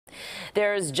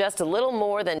There's just a little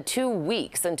more than 2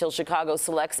 weeks until Chicago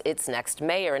selects its next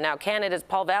mayor. Now, candidates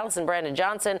Paul Vallas and Brandon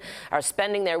Johnson are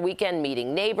spending their weekend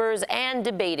meeting neighbors and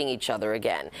debating each other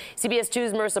again. CBS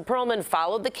 2's Marissa Perlman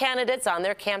followed the candidates on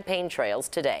their campaign trails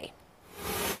today.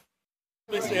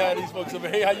 Let's say hi to these folks over.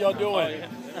 Hey, how y'all doing?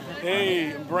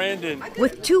 Hey, Brandon.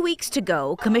 With 2 weeks to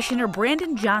go, Commissioner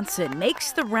Brandon Johnson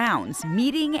makes the rounds,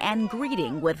 meeting and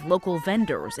greeting with local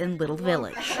vendors in Little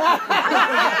Village.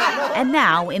 And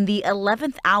now, in the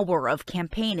 11th hour of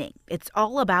campaigning, it's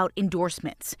all about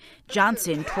endorsements.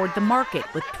 Johnson toured the market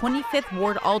with 25th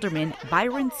Ward Alderman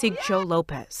Byron Sigcho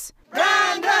Lopez.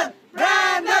 Brandon!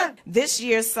 Brandon! This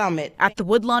year's summit. At the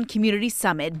Woodlawn Community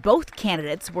Summit, both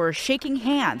candidates were shaking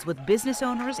hands with business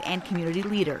owners and community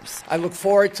leaders. I look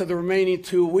forward to the remaining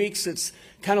 2 weeks. It's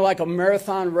kind of like a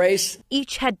marathon race.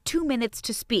 Each had 2 minutes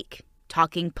to speak,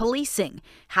 talking policing,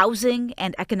 housing,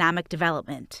 and economic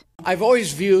development. I've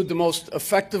always viewed the most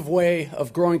effective way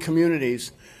of growing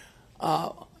communities,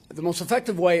 the most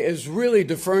effective way is really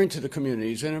deferring to the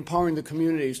communities and empowering the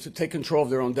communities to take control of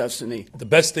their own destiny. The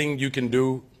best thing you can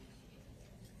do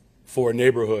for a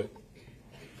neighborhood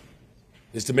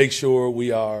is to make sure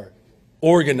we are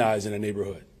organized in a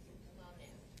neighborhood.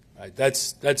 Right?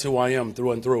 That's who I am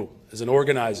through and through, as an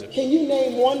organizer. Can you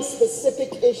name one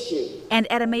specific issue? And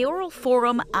at a mayoral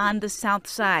forum on the South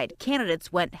Side,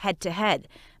 candidates went head-to-head.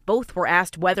 Both were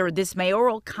asked whether this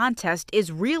mayoral contest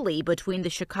is really between the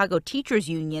Chicago Teachers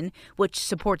Union, which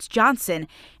supports Johnson,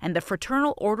 and the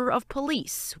Fraternal Order of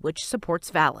Police, which supports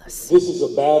Vallas. This is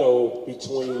a battle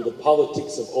between the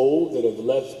politics of old that have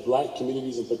left black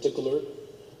communities in particular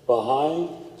behind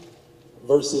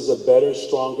versus a better,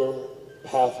 stronger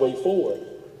pathway forward.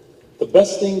 The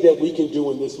best thing that we can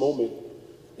do in this moment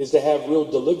is to have real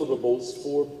deliverables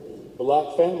for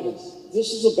black families.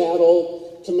 This is a battle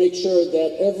to make sure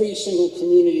that every single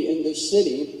community in this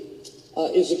city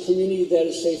is a community that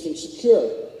is safe and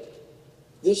secure.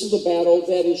 This is a battle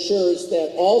that ensures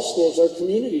that all schools are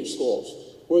community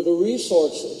schools, where the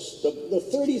resources, the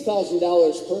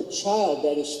 $30,000 per child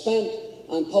that is spent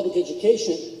on public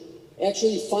education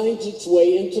actually finds its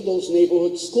way into those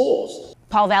neighborhood schools.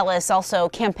 Paul Vallas also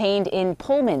campaigned in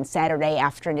Pullman Saturday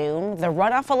afternoon. The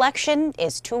runoff election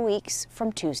is 2 weeks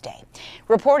from Tuesday.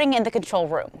 Reporting in the control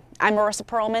room, I'm Marissa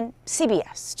Perlman,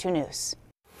 CBS 2 News.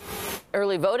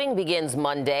 Early voting begins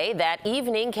Monday. That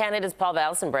evening, candidates Paul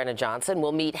Vallas and Brandon Johnson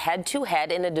will meet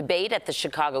head-to-head in a debate at the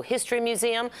Chicago History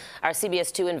Museum. Our CBS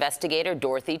 2 investigator,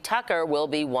 Dorothy Tucker, will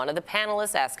be one of the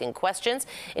panelists asking questions.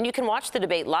 And you can watch the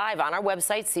debate live on our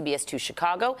website, CBS 2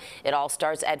 Chicago. It all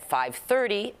starts at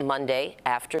 5:30 Monday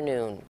afternoon.